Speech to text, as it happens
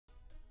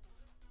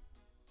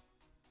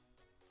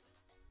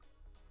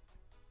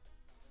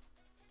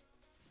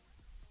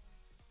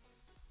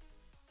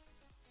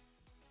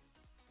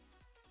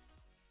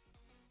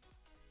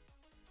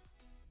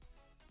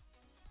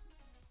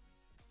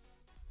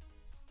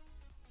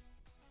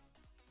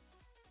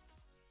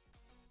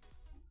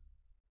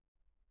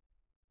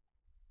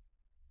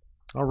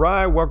All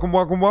right, welcome,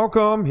 welcome,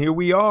 welcome. Here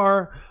we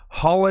are,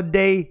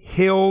 Holiday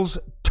Hills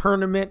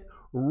Tournament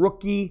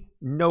Rookie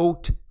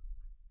Note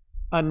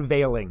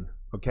Unveiling.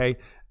 Okay,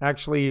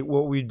 actually,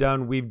 what we've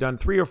done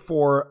 3 or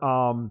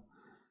 4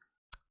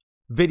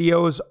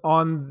 videos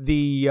on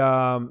the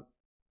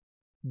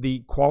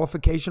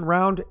qualification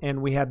round,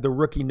 and we had the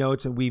rookie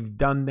notes, and we've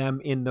done them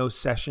in those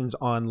sessions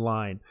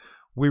online.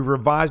 We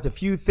revised a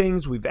few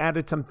things, we've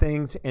added some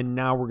things, and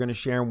now we're going to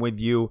share them with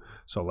you.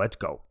 So let's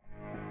go.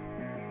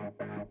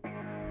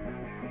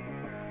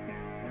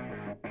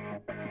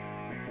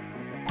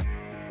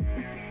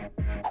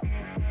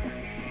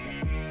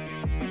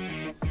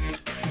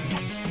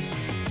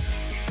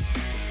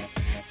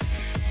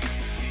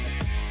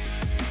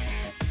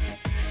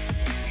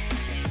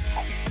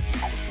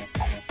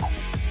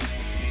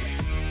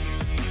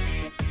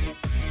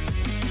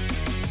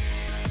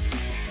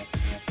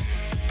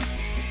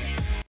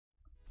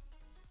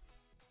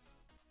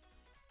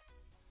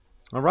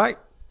 All right,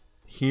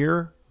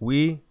 here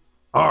we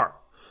are.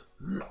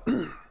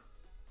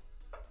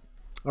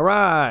 All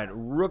right,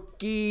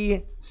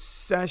 rookie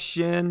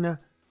session,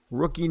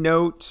 rookie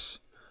notes,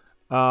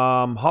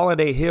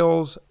 Holiday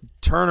Hills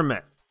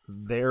tournament.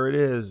 There it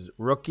is,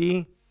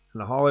 rookie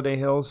and the Holiday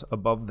Hills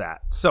above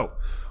that. So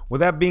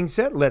with that being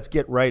said, let's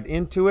get right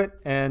into it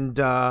and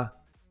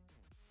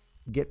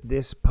get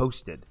this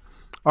posted.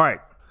 All right,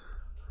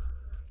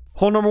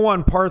 hole number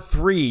 1, par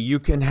 3. You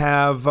can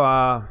have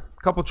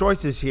couple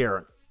choices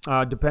here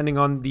depending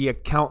on the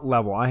account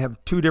level. I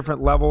have 2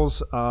 different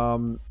levels.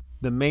 The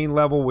main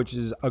level, which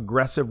is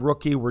aggressive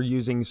rookie, we're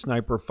using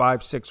sniper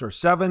 5, 6, or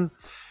 7.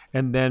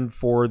 And then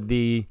for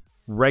the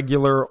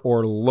regular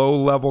or low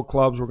level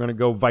clubs, we're going to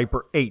go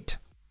Viper 8.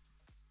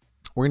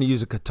 We're going to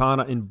use a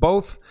katana in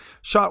both.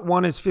 Shot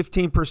 1 is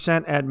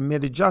 15% at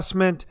mid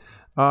adjustment.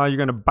 You're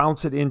going to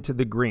bounce it into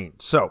the green.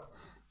 So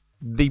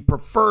the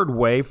preferred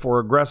way for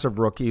aggressive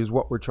rookie is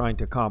what we're trying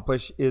to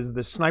accomplish is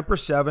the sniper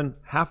 7,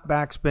 half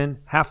backspin,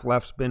 half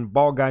left spin,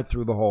 ball guide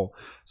through the hole.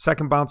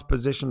 Second bounce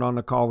positioned on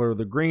the collar of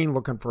the green,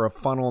 looking for a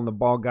funnel in the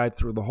ball guide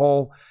through the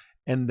hole,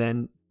 and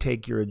then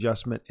take your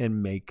adjustment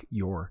and make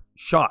your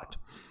shot.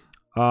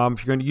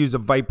 If you're going to use a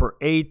Viper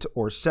 8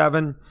 or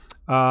 7,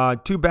 2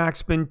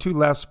 backspin, 2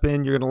 left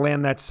spin, you're going to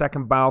land that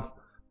second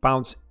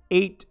bounce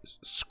 8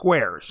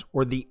 squares,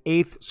 or the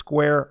 8th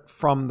square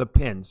from the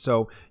pin.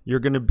 So you're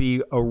going to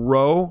be a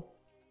row,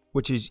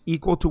 which is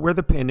equal to where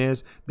the pin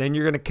is. Then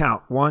you're going to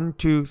count 1,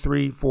 2,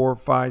 3, 4,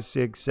 5,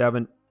 6,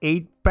 7,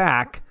 8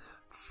 back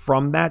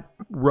from that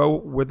row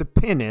where the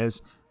pin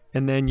is.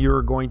 And then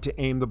you're going to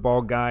aim the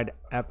ball guide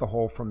at the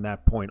hole from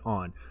that point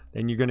on.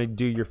 Then you're going to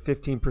do your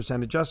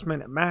 15%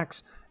 adjustment at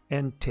max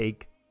and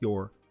take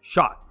your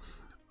shot.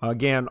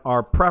 Again,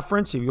 our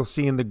preference, you'll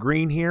see in the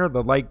green here,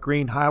 the light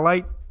green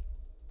highlight,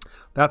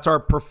 that's our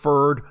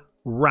preferred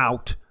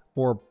route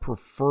or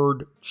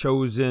preferred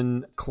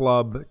chosen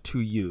club to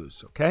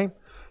use, okay?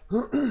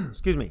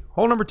 Excuse me.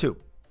 Hole number 2,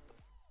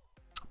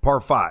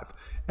 par 5.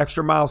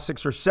 Extra mile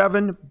 6 or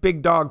 7,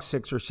 big dog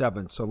 6 or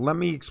 7. So let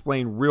me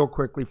explain real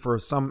quickly for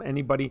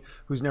anybody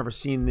who's never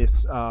seen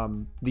this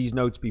these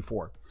notes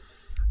before.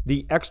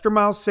 The extra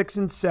mile 6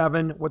 and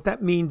 7, what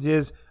that means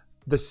is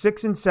the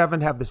 6 and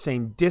 7 have the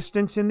same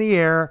distance in the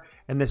air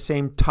and the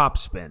same top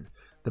spin.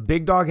 The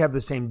big dog have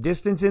the same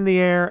distance in the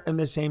air and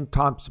the same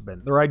top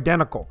spin. They're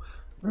identical.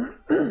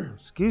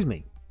 Excuse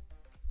me.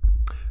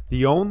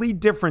 The only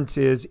difference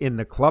is in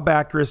the club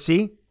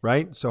accuracy,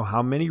 right? So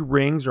how many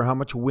rings or how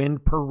much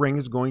wind per ring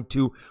is going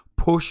to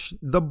push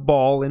the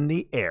ball in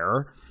the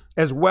air,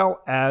 as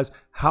well as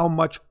how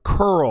much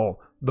curl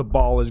the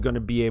ball is going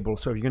to be able.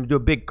 So if you're going to do a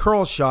big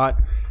curl shot,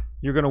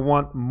 you're going to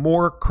want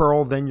more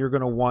curl than you're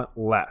going to want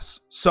less.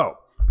 So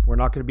we're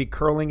not going to be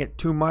curling it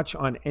too much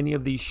on any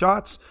of these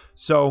shots.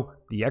 So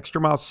the extra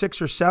mile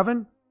 6 or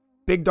 7,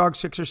 big dog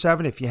 6 or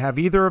 7, if you have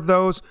either of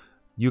those,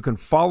 you can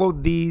follow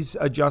these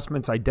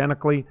adjustments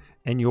identically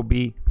and you'll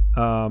be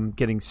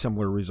getting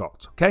similar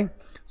results. Okay.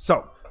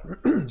 So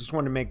just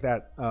wanted to make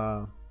that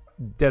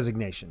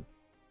designation.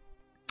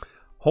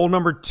 Hole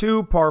number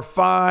 2, par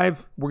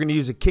 5. We're going to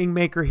use a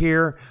kingmaker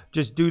here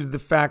just due to the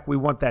fact we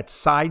want that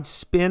side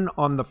spin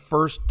on the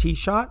first tee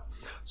shot.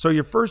 So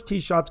your first tee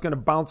shot's going to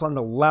bounce on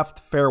the left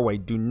fairway.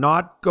 Do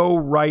not go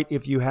right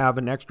if you have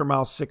an extra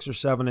mile 6 or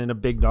 7 and a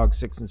big dog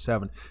 6 and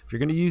 7. If you're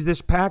going to use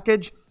this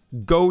package,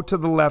 go to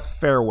the left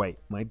fairway.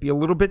 Might be a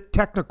little bit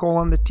technical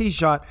on the tee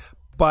shot,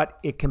 but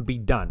it can be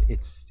done.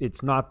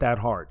 It's not that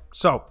hard.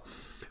 So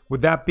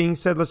with that being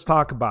said, let's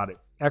talk about it.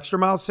 Extra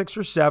mile 6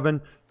 or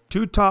 7,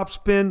 2 top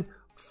spin,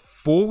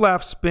 full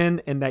left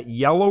spin, and that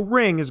yellow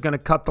ring is going to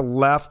cut the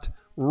left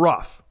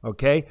rough,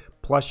 okay?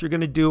 Plus you're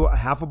going to do a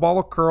half a ball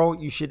of curl.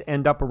 You should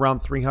end up around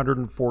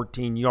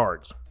 314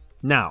 yards.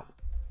 Now,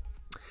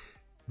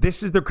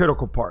 this is the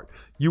critical part.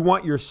 You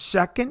want your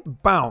second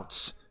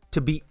bounce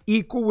to be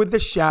equal with the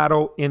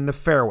shadow in the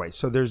fairway.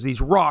 So there's these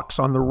rocks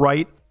on the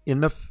right in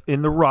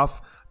the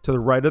rough to the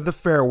right of the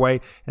fairway,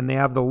 and they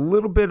have the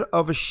little bit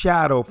of a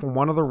shadow from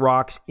one of the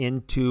rocks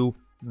into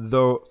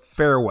the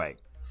fairway.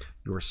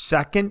 Your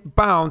second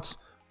bounce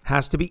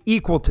has to be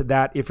equal to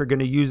that if you're going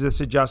to use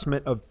this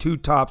adjustment of 2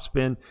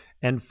 topspin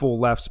and full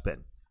left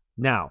spin.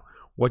 Now,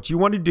 what you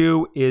want to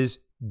do is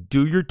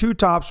do your 2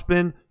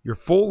 topspin, your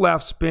full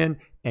left spin,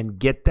 and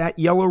get that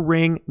yellow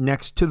ring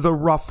next to the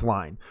rough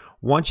line.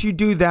 Once you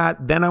do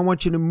that, then I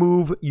want you to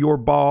move your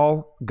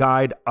ball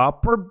guide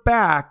up or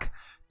back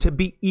to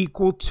be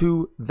equal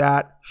to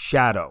that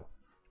shadow.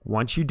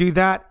 Once you do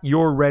that,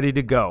 you're ready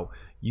to go.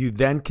 You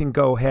then can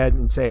go ahead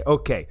and say,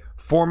 okay,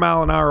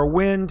 4-mile-an-hour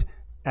wind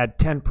at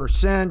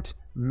 10%,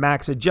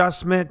 max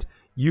adjustment.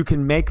 You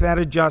can make that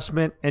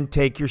adjustment and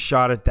take your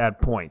shot at that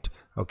point,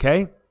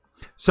 okay?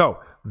 So,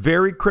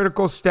 very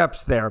critical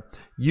steps there.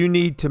 You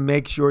need to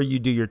make sure you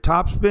do your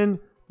top spin,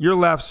 your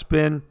left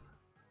spin,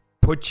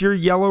 put your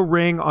yellow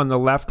ring on the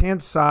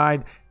left-hand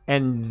side,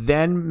 and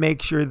then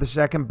make sure the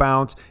second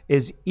bounce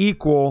is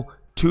equal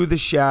to the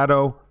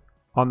shadow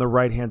on the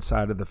right-hand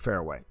side of the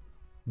fairway.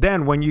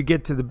 Then when you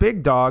get to the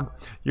big dog,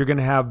 you're going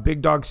to have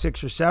big dog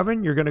 6 or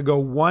 7. You're going to go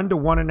 1 to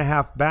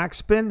 1.5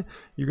 backspin.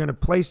 You're going to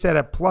place that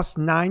at plus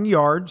 9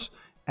 yards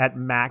at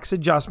max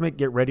adjustment.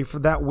 Get ready for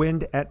that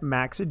wind at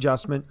max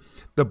adjustment.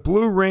 The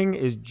blue ring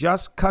is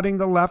just cutting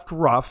the left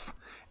rough,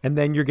 and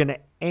then you're going to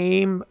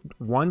aim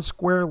 1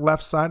 square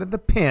left side of the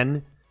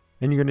pin,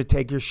 and you're going to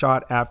take your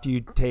shot after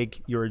you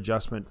take your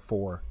adjustment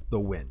for the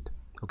wind.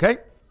 Okay?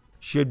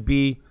 Should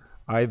be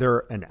either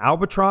an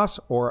albatross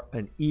or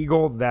an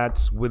eagle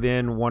that's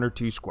within 1 or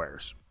 2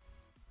 squares.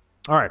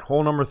 All right,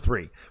 hole number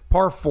 3,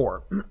 par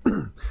 4.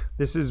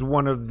 This is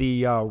one of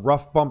the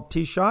rough bump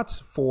tee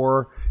shots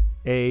for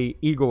a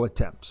eagle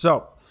attempt.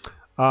 So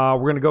we're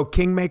going to go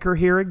Kingmaker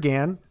here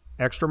again.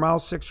 Extra mile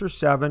 6 or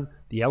 7.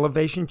 The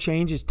elevation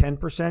change is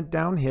 10%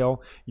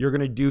 downhill. You're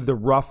going to do the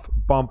rough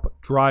bump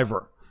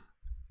driver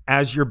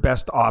as your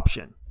best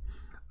option.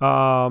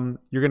 You're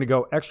going to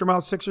go extra mile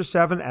 6 or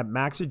 7 at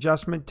max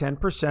adjustment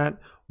 10%,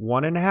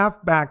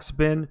 1.5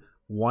 backspin,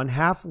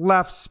 1/2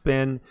 left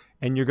spin,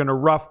 and you're going to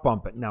rough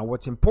bump it. Now,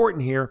 what's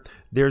important here,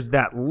 there's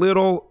that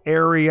little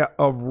area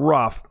of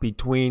rough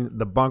between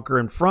the bunker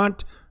in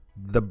front,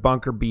 the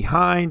bunker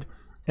behind,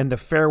 and the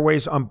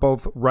fairways on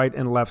both right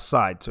and left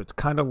side. So it's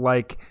kind of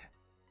like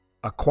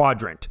a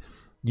quadrant.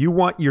 You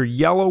want your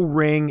yellow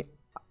ring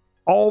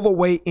all the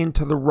way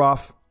into the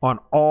rough on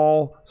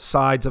all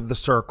sides of the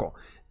circle.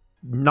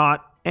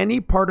 Not any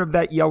part of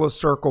that yellow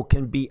circle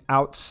can be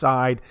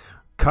outside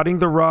cutting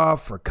the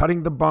rough or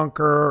cutting the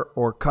bunker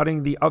or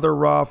cutting the other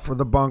rough or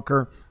the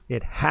bunker.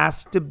 It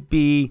has to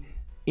be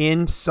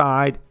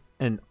inside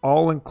and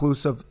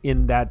all-inclusive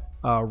in that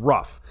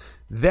rough.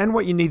 Then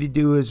what you need to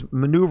do is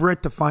maneuver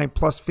it to find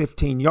plus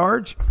 15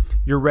 yards.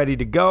 You're ready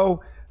to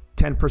go.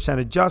 10%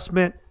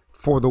 adjustment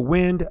for the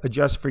wind.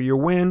 Adjust for your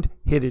wind.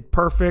 Hit it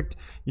perfect.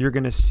 You're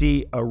going to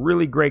see a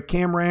really great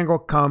camera angle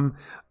come.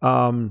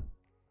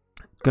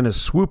 Going to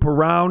swoop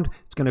around.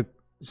 It's going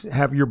to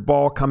have your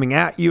ball coming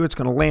at you. It's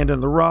going to land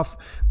in the rough.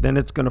 Then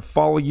it's going to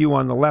follow you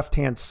on the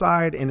left-hand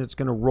side, and it's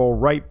going to roll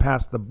right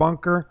past the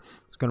bunker.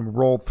 It's going to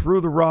roll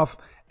through the rough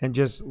and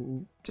just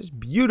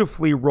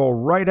beautifully roll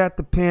right at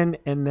the pin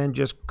and then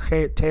just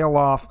tail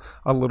off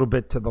a little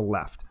bit to the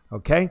left.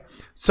 Okay?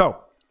 So,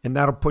 and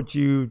that'll put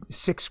you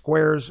 6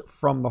 squares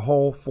from the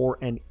hole for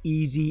an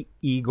easy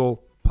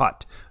eagle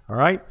putt. All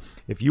right?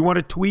 If you want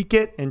to tweak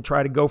it and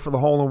try to go for the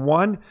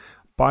hole-in-one,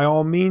 by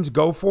all means,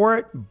 go for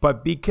it,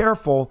 but be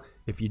careful.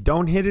 If you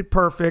don't hit it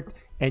perfect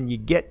and you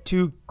get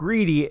too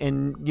greedy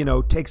and,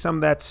 take some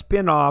of that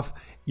spin off,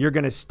 you're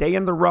going to stay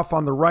in the rough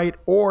on the right,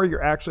 or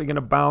you're actually going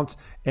to bounce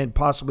and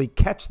possibly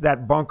catch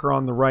that bunker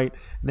on the right.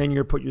 And then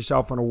you're going to put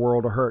yourself in a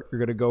world of hurt. You're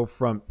going to go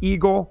from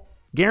eagle,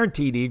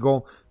 guaranteed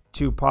eagle,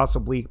 to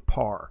possibly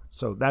par.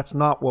 So that's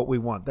not what we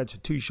want. That's a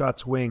 2-shot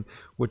swing,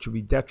 which would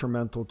be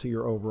detrimental to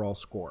your overall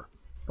score.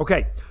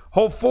 Okay,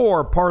 hole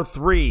 4, par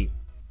 3.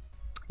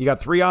 You got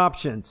 3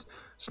 options: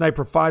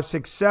 Sniper 5,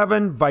 6,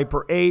 7,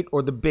 Viper 8,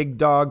 or the Big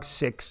Dog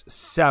 6,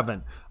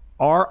 7.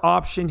 Our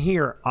option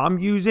here, I'm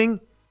using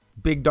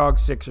Big Dog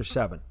 6 or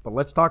 7. But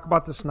let's talk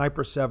about the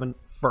Sniper 7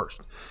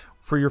 first.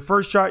 For your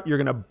first shot, you're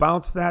going to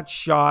bounce that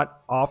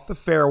shot off the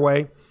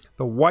fairway.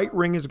 The white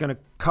ring is going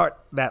to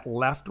cut that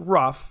left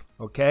rough,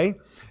 okay?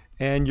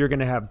 And you're going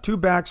to have 2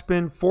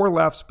 backspin, 4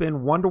 left spin,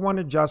 1-to-1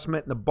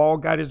 adjustment, and the ball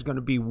guide is going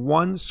to be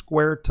 1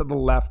 square to the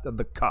left of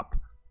the cup.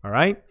 All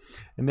right,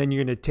 and then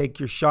you're going to take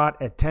your shot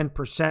at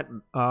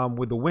 10%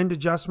 with the wind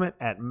adjustment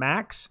at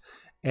max,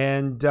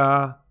 and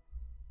give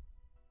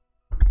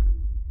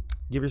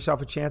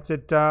yourself a chance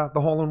at the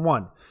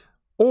hole-in-one.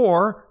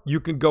 Or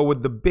you can go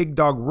with the Big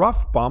Dog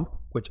rough bump,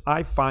 which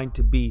I find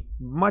to be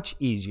much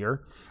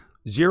easier.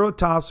 0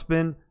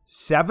 topspin,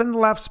 7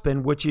 left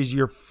spin, which is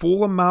your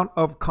full amount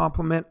of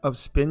complement of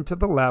spin to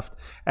the left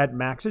at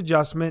max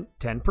adjustment,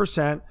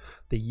 10%.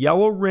 The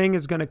yellow ring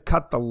is going to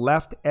cut the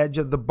left edge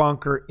of the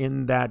bunker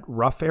in that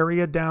rough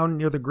area down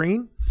near the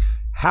green.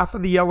 Half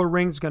of the yellow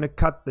ring is going to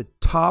cut the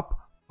top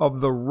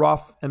of the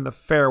rough and the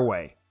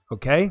fairway,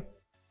 okay?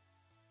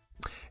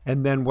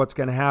 And then what's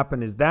going to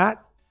happen is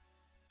that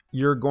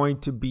you're going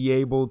to be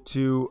able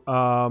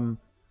to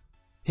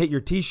hit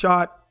your tee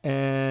shot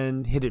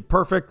and hit it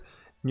perfect.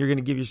 and you're going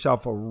to give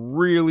yourself a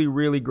really,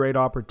 really great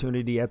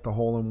opportunity at the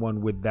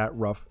hole-in-one with that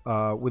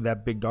with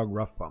that big dog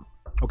rough bump.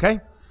 Okay?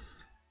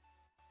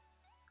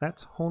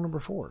 That's hole number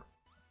 4.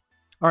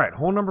 All right,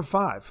 hole number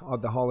 5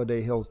 of the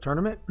Holiday Hills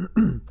tournament.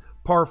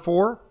 Par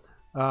 4,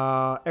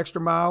 extra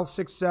mile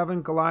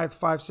 6-7, Goliath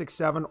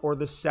 5-6-7, or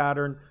the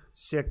Saturn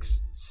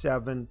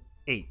 6-7-8.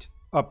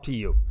 Up to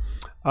you.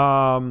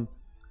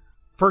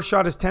 First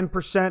shot is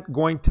 10%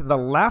 going to the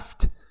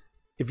left.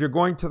 If you're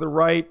going to the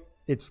right,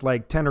 it's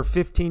like 10 or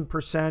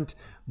 15%.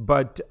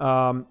 But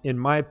in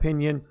my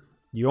opinion,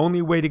 the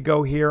only way to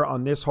go here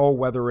on this hole,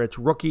 whether it's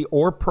rookie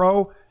or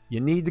pro,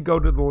 you need to go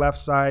to the left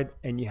side,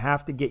 and you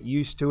have to get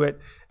used to it.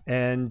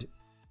 And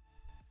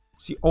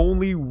it's the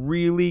only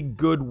really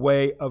good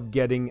way of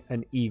getting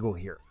an eagle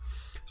here.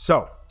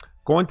 So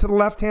going to the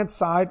left-hand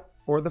side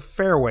or the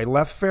fairway,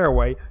 left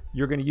fairway,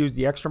 you're going to use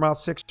the extra mile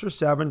 6 or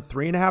 7,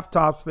 3.5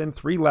 topspin,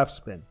 3 left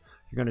spin.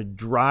 You're going to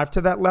drive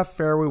to that left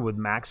fairway with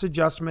max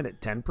adjustment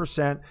at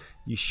 10%.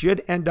 You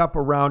should end up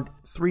around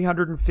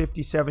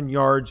 357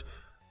 yards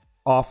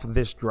off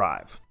this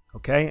drive,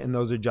 okay, and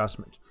those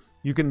adjustments.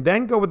 You can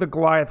then go with the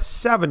Goliath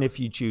 7 if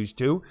you choose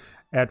to.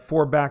 At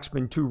 4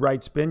 backspin, 2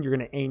 right spin, you're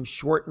going to aim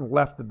short and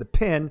left of the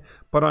pin,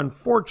 but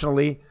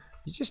unfortunately,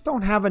 you just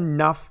don't have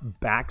enough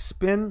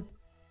backspin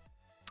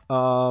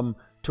to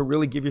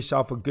really give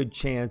yourself a good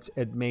chance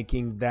at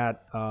making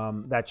that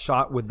that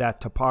shot with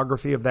that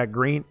topography of that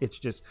green. It's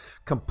just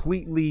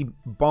completely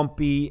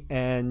bumpy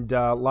and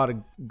a lot of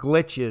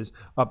glitches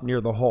up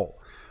near the hole.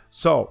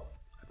 So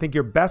I think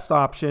your best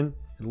option,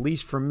 at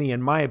least for me,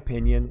 in my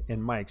opinion,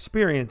 and my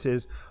experience,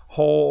 is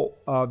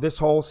this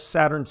hole,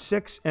 Saturn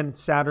 6 and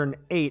Saturn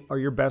 8 are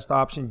your best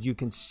options. You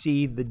can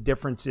see the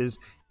differences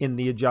in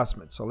the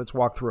adjustments. So let's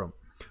walk through them.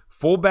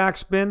 Full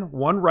backspin,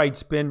 1 right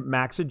spin,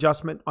 max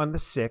adjustment on the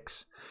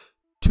 6.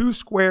 2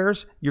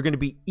 squares, you're going to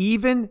be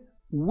even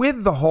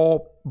with the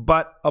hole,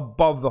 but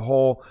above the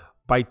hole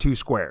by 2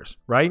 squares,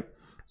 right?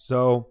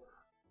 So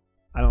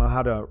I don't know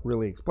how to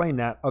really explain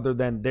that other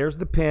than there's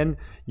the pin.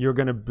 You're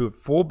going to do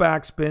full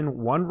backspin,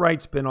 1 right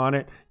spin on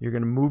it. You're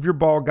going to move your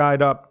ball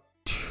guide up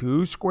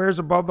 2 squares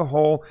above the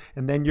hole,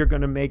 and then you're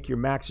going to make your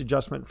max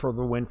adjustment for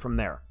the win from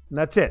there. And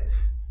that's it.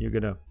 You're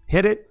going to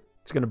hit it.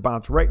 It's going to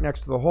bounce right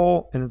next to the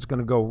hole, and it's going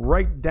to go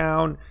right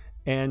down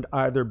and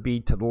either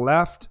be to the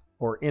left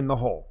or in the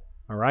hole.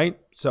 All right?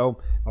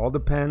 So it all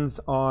depends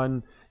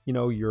on, you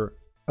know, your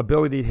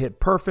ability to hit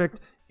perfect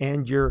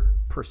and your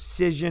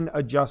precision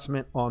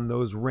adjustment on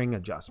those ring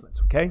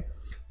adjustments, okay?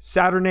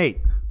 Saturn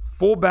 8,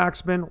 full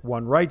backspin,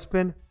 1 right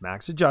spin,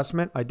 max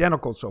adjustment,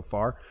 identical so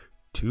far.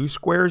 2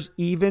 squares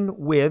even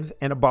with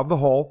and above the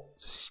hole,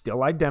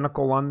 still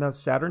identical on the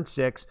Saturn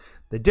 6.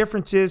 The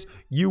difference is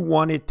you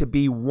want it to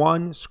be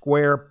 1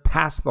 square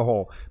past the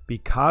hole.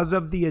 Because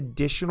of the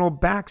additional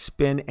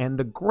backspin and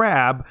the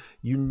grab,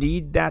 you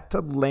need that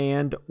to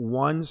land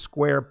 1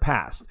 square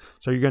past.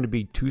 So you're going to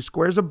be 2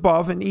 squares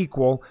above and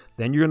equal.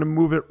 Then you're going to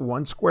move it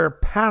 1 square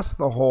past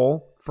the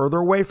hole, further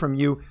away from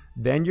you.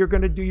 Then you're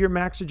going to do your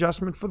max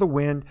adjustment for the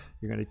wind.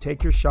 You're going to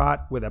take your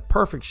shot with a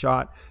perfect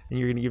shot, and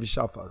you're going to give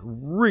yourself a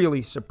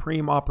really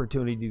supreme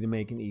opportunity to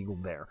make an eagle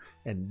there.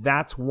 And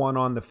that's one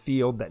on the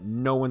field that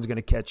no one's going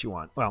to catch you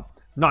on. Well,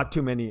 not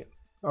too many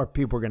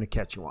people are going to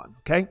catch you on,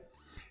 okay?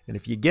 And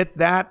if you get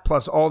that,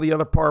 plus all the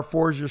other par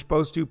 4s you're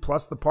supposed to,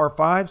 plus the par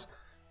 5s,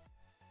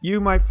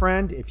 you, my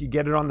friend, if you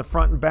get it on the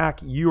front and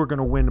back, you are going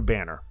to win a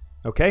banner,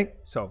 okay?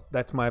 So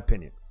that's my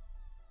opinion.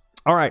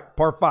 All right,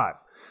 par 5.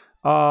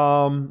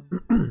 Par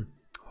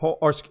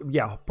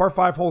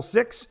 5, hole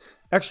 6,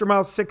 extra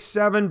mile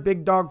 6-7,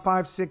 big dog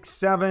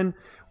 5-6-7.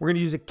 We're going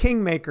to use a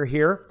kingmaker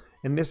here,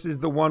 and this is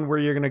the one where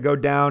you're going to go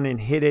down and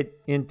hit it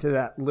into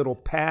that little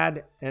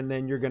pad, and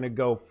then you're going to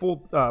go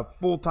full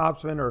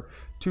topspin or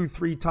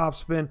 2-3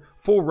 topspin,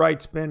 full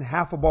right spin,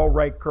 half a ball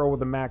right curl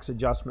with a max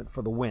adjustment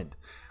for the wind.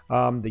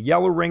 The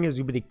yellow ring is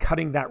you'll be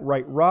cutting that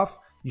right rough.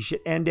 You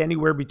should end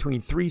anywhere between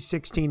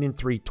 316 and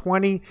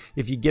 320.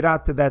 If you get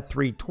out to that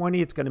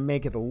 320, it's going to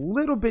make it a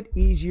little bit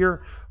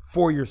easier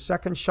for your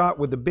second shot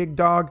with the big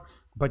dog,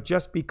 but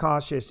just be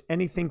cautious.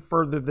 Anything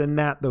further than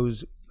that,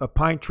 those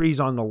pine trees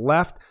on the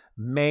left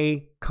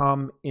may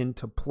come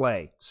into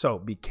play. So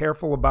be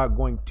careful about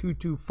going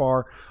too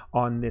far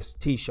on this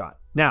tee shot.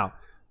 Now,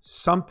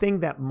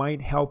 something that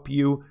might help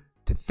you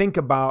to think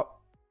about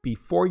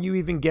before you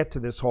even get to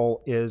this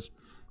hole is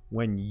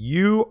when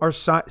you are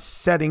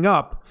setting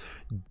up,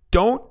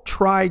 don't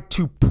try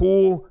to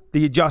pull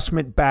the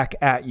adjustment back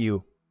at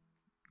you.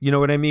 You know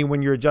what I mean?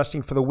 When you're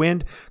adjusting for the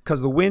wind,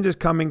 because the wind is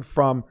coming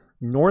from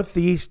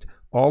northeast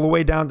all the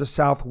way down to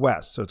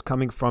southwest. So it's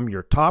coming from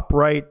your top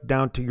right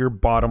down to your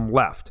bottom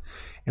left.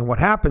 And what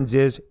happens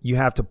is you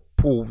have to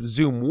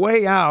zoom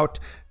way out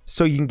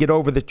so you can get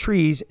over the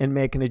trees and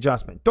make an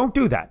adjustment. Don't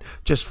do that.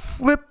 Just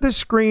flip the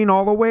screen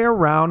all the way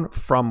around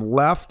from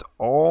left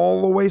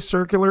all the way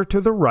circular to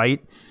the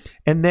right.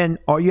 And then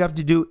all you have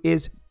to do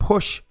is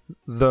push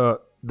the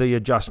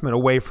adjustment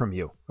away from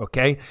you,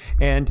 okay?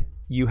 And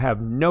you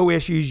have no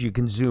issues. You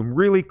can zoom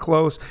really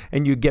close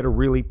and you get a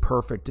really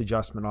perfect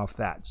adjustment off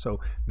that. So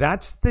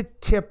that's the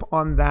tip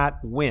on that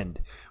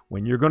wind.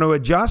 When you're going to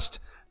adjust,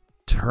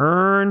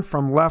 turn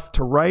from left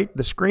to right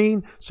the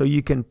screen so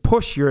you can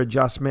push your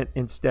adjustment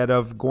instead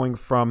of going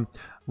from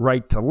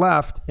right to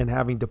left and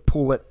having to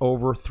pull it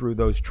over through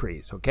those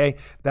trees, okay?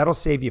 That'll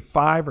save you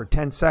 5 or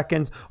 10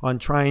 seconds on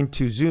trying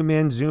to zoom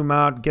in, zoom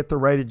out, get the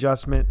right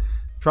adjustment.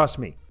 Trust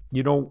me,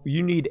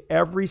 you need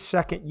every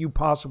second you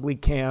possibly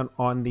can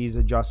on these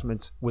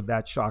adjustments with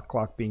that shot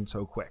clock being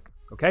so quick,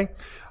 okay?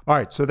 All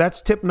right, so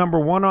that's tip number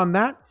 1 on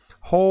that.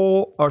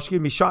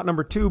 Shot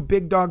number 2,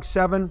 big dog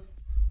 7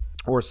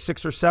 or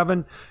 6 or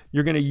 7.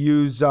 You're going to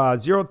use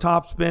 0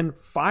 top spin,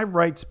 5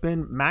 right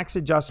spin, max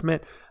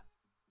adjustment,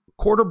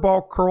 quarter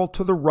ball curl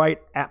to the right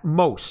at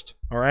most,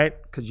 all right?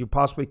 Because you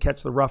possibly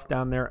catch the rough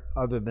down there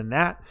other than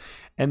that.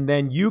 And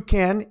then you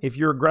can, if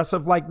you're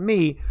aggressive like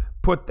me,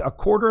 put a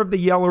quarter of the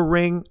yellow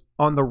ring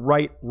on the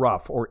right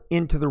rough or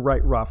into the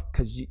right rough.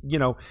 Because, you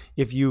know,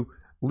 if you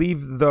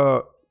leave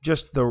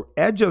just the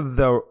edge of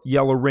the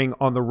yellow ring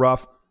on the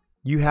rough,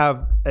 you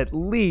have at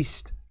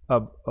least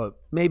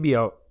maybe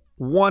a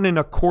 1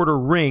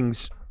 1/4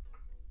 rings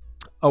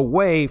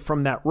away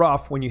from that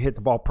rough when you hit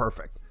the ball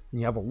perfect. And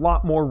you have a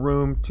lot more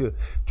room to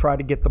try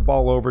to get the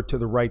ball over to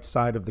the right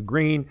side of the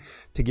green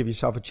to give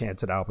yourself a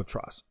chance at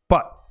albatross.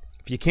 But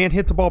if you can't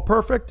hit the ball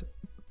perfect,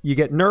 you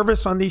get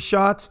nervous on these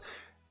shots,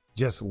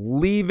 just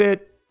leave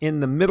it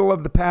in the middle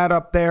of the pad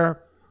up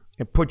there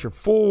and put your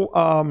full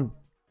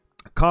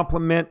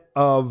complement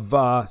of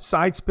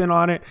side spin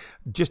on it,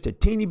 just a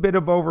teeny bit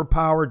of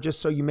overpower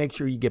just so you make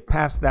sure you get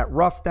past that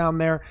rough down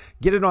there,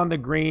 get it on the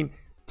green.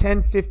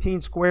 10,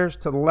 15 squares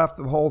to the left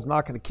of the hole is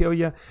not going to kill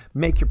you.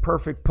 Make your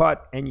perfect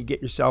putt, and you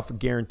get yourself a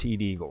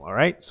guaranteed eagle, all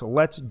right? So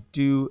let's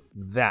do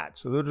that.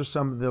 So those are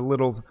some of the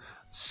little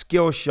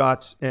skill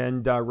shots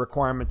and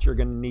requirements you're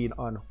going to need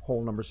on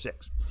hole number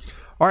 6.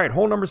 All right,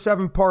 hole number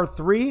 7, par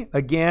 3.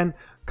 Again,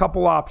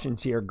 couple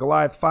options here.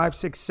 Goliath 5,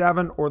 6,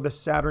 7 or the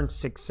Saturn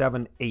 6,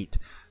 7, 8.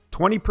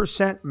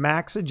 20%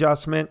 max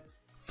adjustment.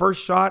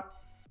 First shot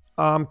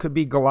could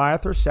be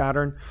Goliath or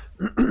Saturn.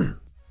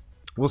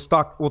 We'll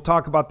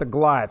talk about the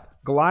Goliath.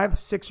 Goliath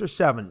 6 or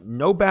 7,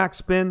 no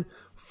backspin,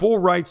 full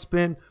right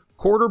spin,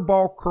 quarter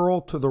ball curl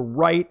to the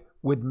right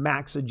with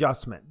max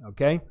adjustment,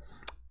 okay?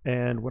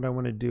 And what I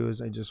want to do is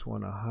I just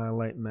want to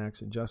highlight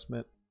max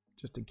adjustment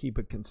just to keep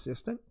it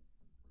consistent.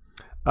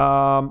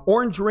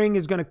 Orange ring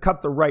is going to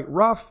cut the right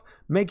rough.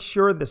 Make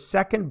sure the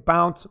second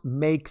bounce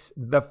makes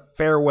the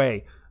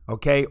fairway,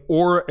 okay,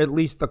 or at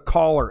least the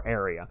collar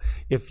area.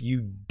 If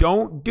you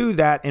don't do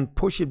that and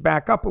push it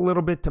back up a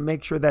little bit to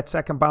make sure that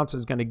second bounce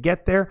is going to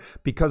get there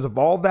because of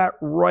all that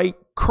right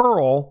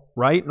curl,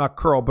 right? Not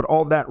curl, but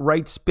all that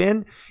right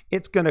spin,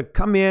 it's going to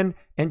come in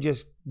and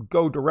just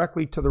go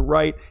directly to the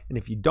right. And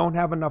if you don't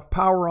have enough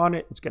power on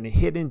it, it's going to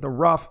hit in the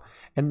rough.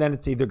 And then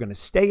it's either going to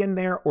stay in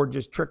there or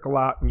just trickle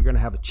out and you're going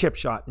to have a chip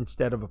shot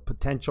instead of a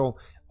potential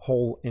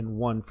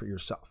hole-in-one for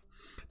yourself.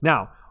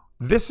 Now,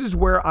 this is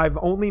where I've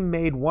only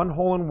made 1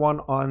 hole-in-one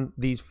on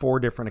these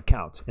 4 different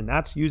accounts, and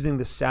that's using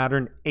the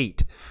Saturn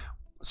 8.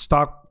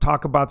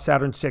 Talk about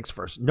Saturn 6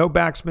 first. No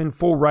backspin,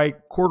 full right,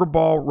 quarter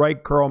ball,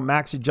 right curl,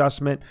 max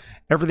adjustment.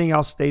 Everything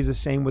else stays the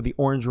same with the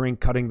orange ring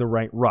cutting the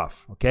right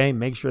rough, okay?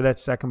 Make sure that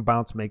second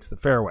bounce makes the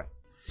fairway.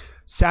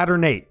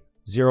 Saturn 8,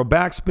 0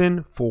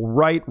 backspin, full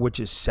right, which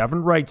is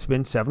 7 right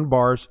spin, 7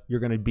 bars. You're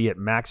going to be at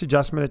max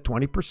adjustment at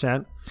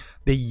 20%.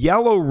 The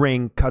yellow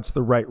ring cuts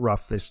the right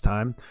rough this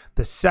time.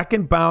 The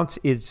second bounce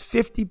is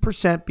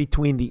 50%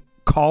 between the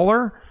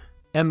collar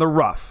and the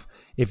rough.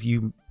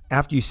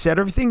 After you set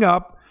everything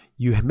up,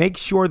 you make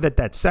sure that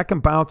that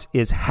second bounce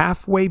is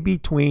halfway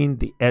between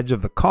the edge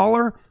of the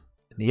collar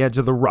and the edge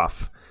of the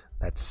rough.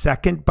 That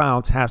second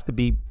bounce has to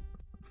be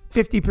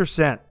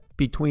 50%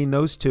 between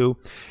those two,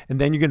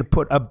 and then you're going to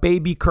put a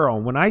baby curl.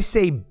 When I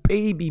say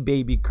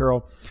baby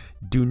curl,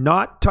 do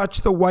not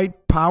touch the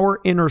white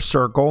power inner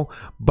circle,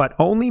 but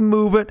only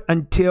move it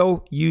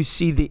until you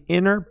see the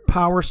inner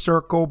power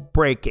circle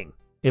breaking.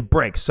 It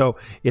breaks. So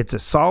it's a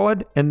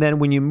solid, and then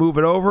when you move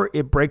it over,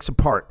 it breaks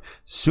apart.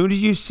 As soon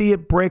as you see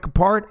it break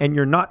apart and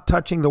you're not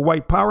touching the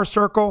white power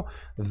circle,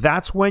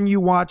 that's when you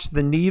watch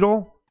the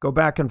needle go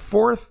back and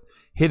forth,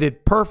 hit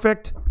it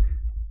perfect,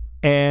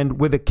 and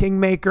with a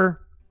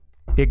kingmaker,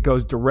 it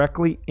goes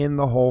directly in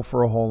the hole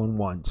for a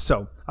hole-in-one.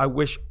 So I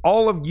wish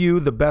all of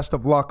you the best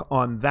of luck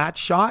on that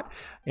shot,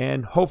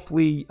 and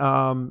hopefully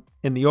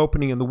in the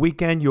opening and the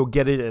weekend, you'll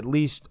get it at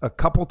least a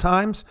couple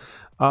times,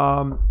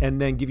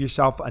 and then give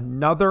yourself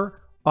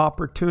another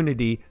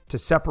opportunity to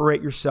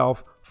separate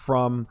yourself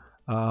from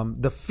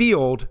the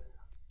field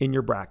in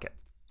your bracket.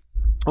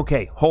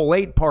 Okay, hole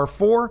 8, par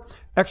 4,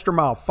 extra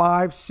mile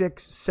 5,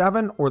 6,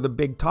 7, or the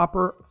big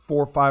topper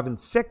 4, 5, and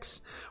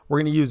 6. We're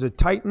going to use a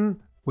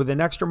Titan with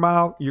an extra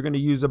mile. You're going to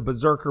use a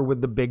Berserker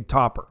with the big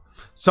topper.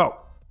 So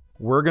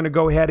we're going to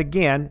go ahead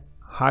again,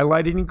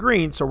 highlighted in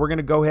green, so we're going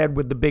to go ahead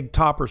with the big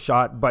topper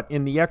shot. But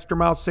in the extra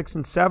mile 6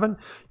 and 7,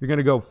 you're going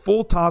to go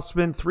full top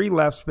spin, 3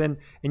 left spin,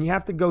 and you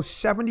have to go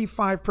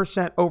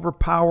 75% over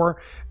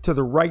power to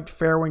the right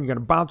fairway. You're going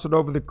to bounce it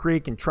over the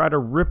creek and try to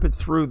rip it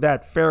through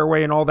that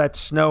fairway and all that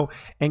snow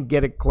and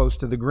get it close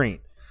to the green.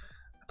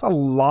 That's a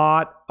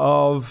lot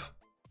of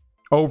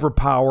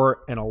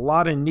overpower and a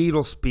lot of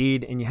needle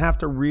speed, and you have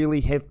to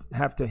really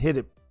have to hit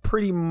it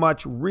pretty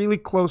much really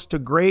close to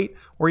great,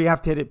 or you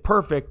have to hit it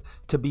perfect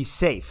to be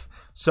safe.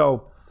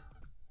 So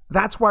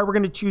that's why we're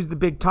going to choose the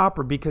big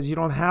topper, because you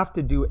don't have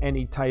to do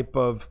any type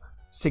of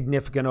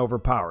significant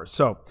overpower.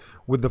 So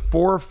with the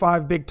 4 or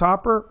 5 big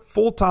topper,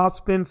 full top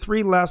spin,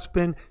 3 left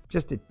spin,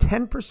 just a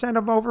 10%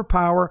 of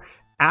overpower.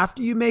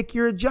 After you make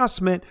your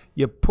adjustment,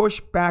 you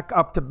push back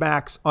up to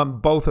max on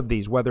both of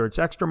these, whether it's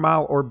extra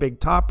mile or big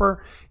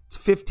topper. It's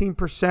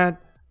 15%.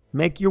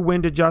 Make your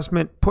wind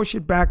adjustment, push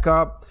it back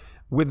up.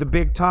 With the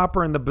big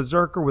topper and the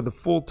berserker with the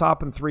full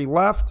top and 3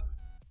 left,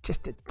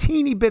 just a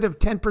teeny bit of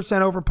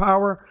 10%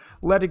 overpower.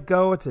 Let it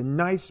go. It's a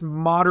nice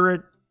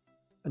moderate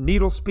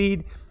needle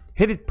speed.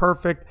 Hit it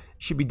perfect.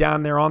 Should be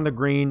down there on the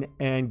green,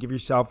 and give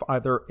yourself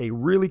either a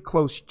really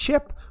close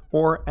chip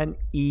or an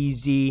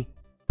easy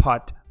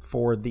putt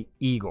for the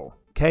eagle.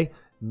 Okay?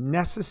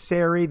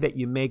 Necessary that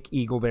you make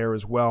eagle there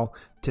as well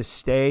to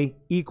stay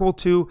equal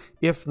to,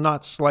 if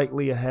not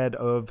slightly ahead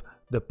of,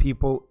 the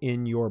people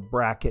in your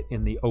bracket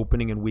in the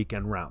opening and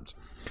weekend rounds.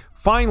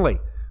 Finally,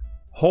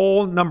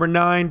 hole number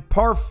 9,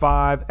 par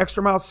 5,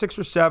 extra mile 6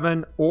 or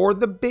 7, or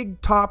the big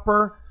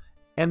topper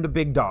and the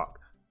big dog.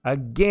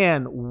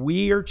 Again,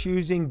 we are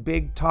choosing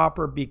big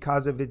topper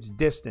because of its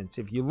distance.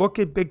 If you look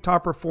at big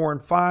topper 4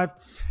 and 5,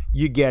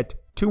 you get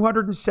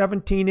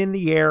 217 in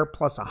the air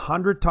plus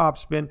 100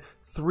 topspin,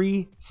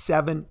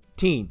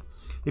 317.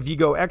 If you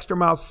go extra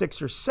mile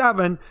 6 or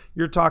 7,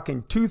 you're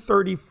talking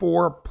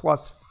 234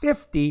 plus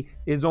 50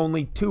 is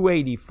only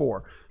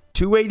 284.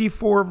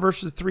 284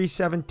 versus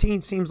 317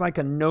 seems like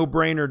a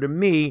no-brainer to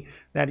me,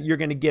 that you're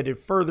going to get it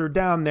further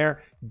down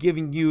there,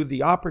 giving you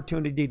the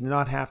opportunity to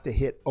not have to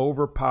hit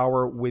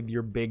overpower with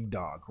your big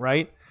dog,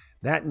 right?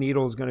 That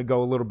needle is going to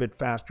go a little bit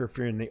faster if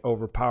you're in the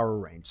overpower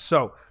range.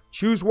 So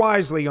choose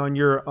wisely on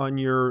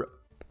your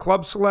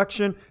club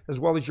selection as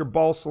well as your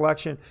ball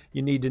selection.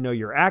 You need to know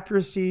your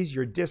accuracies,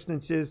 your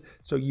distances,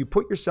 so you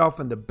put yourself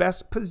in the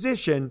best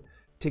position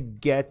to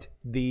get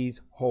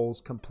these holes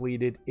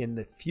completed in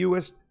the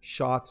fewest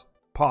shots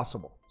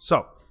possible.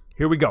 So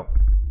here we go.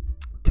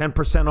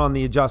 10% on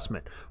the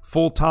adjustment.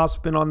 Full top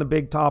spin on the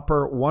big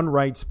topper, 1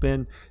 right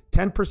spin,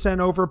 10%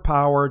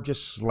 overpower,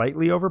 just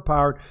slightly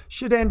overpowered.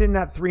 Should end in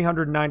that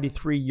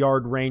 393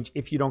 yard range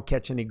if you don't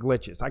catch any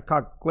glitches. I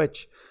caught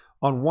glitch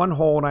on 1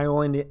 hole, and I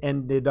only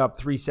ended up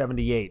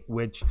 378,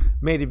 which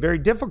made it very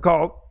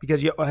difficult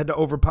because you had to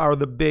overpower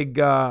the big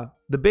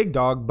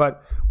dog,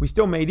 but we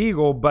still made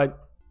eagle,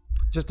 but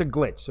just a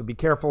glitch. So be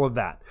careful of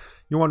that.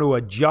 You want to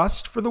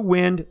adjust for the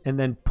wind and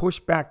then push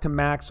back to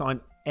max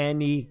on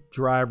any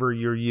driver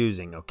you're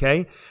using,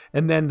 okay?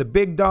 And then the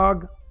big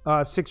dog,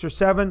 6 or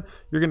 7,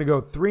 you're going to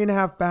go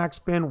 3.5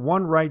 backspin,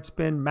 1 right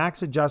spin,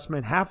 max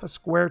adjustment, half a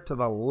square to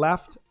the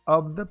left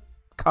of the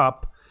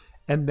cup,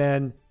 and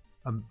then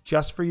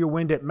just for your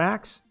wind at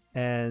max,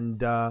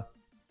 and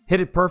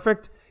hit it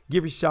perfect.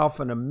 Give yourself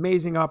an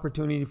amazing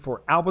opportunity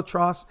for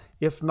albatross.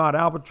 If not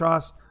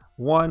albatross,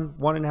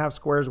 1.5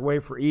 squares away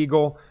for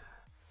eagle.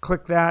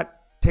 Click that.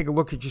 Take a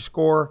look at your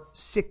score.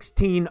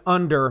 16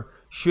 under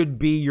should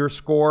be your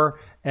score.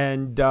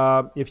 And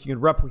if you can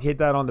replicate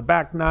that on the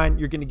back 9,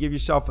 you're going to give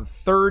yourself a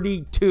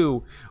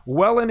 32.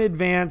 Well in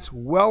advance,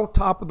 well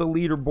top of the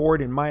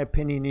leaderboard, in my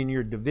opinion, in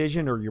your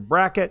division or your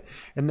bracket.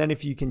 And then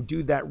if you can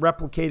do that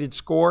replicated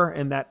score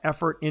and that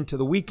effort into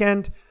the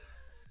weekend,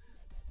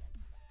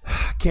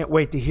 can't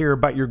wait to hear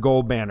about your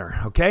gold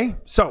banner, okay?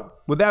 So,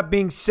 with that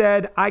being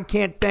said, I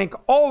can't thank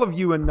all of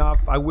you enough.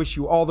 I wish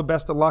you all the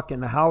best of luck in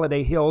the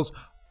Holiday Hills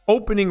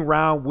opening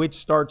round, which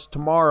starts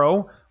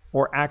tomorrow,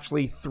 or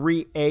actually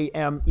 3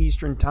 a.m.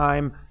 Eastern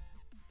Time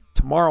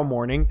tomorrow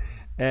morning.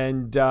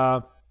 And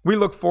we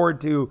look forward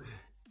to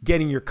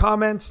getting your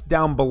comments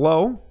down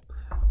below.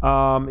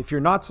 If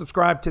you're not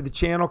subscribed to the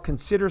channel,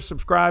 consider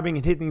subscribing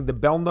and hitting the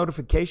bell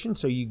notification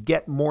so you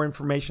get more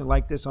information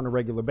like this on a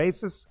regular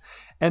basis.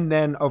 And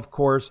then, of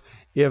course,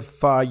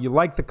 if you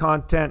like the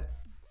content,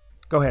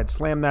 go ahead,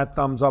 slam that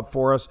thumbs up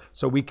for us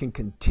so we can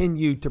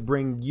continue to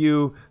bring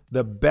you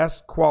the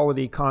best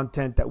quality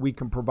content that we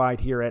can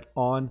provide here at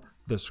On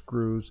the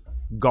Screws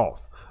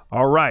Golf.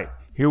 All right,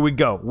 here we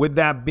go. With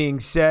that being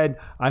said,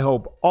 I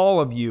hope all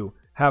of you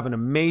have an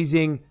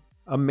amazing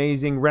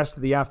rest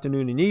of the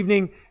afternoon and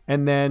evening,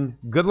 and then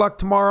good luck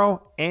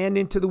tomorrow and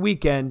into the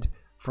weekend.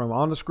 From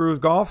On the Screws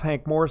Golf,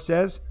 Hank Moore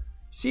says,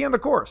 see you on the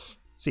course.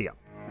 See ya.